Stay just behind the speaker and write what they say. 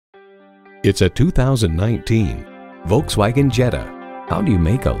It's a 2019 Volkswagen Jetta. How do you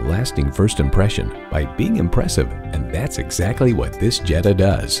make a lasting first impression? By being impressive, and that's exactly what this Jetta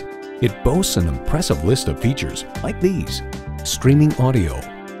does. It boasts an impressive list of features like these: streaming audio,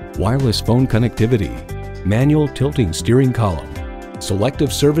 wireless phone connectivity, manual tilting steering column,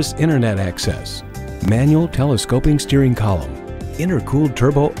 selective service internet access, manual telescoping steering column, intercooled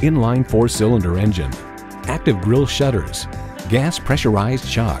turbo inline 4-cylinder engine, active grille shutters, gas pressurized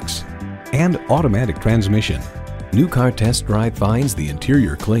shocks, and automatic transmission. New Car Test Drive finds the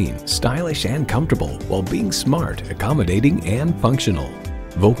interior clean, stylish, and comfortable while being smart, accommodating, and functional.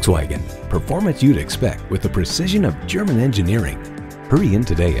 Volkswagen, performance you'd expect with the precision of German engineering. Hurry in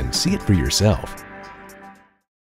today and see it for yourself.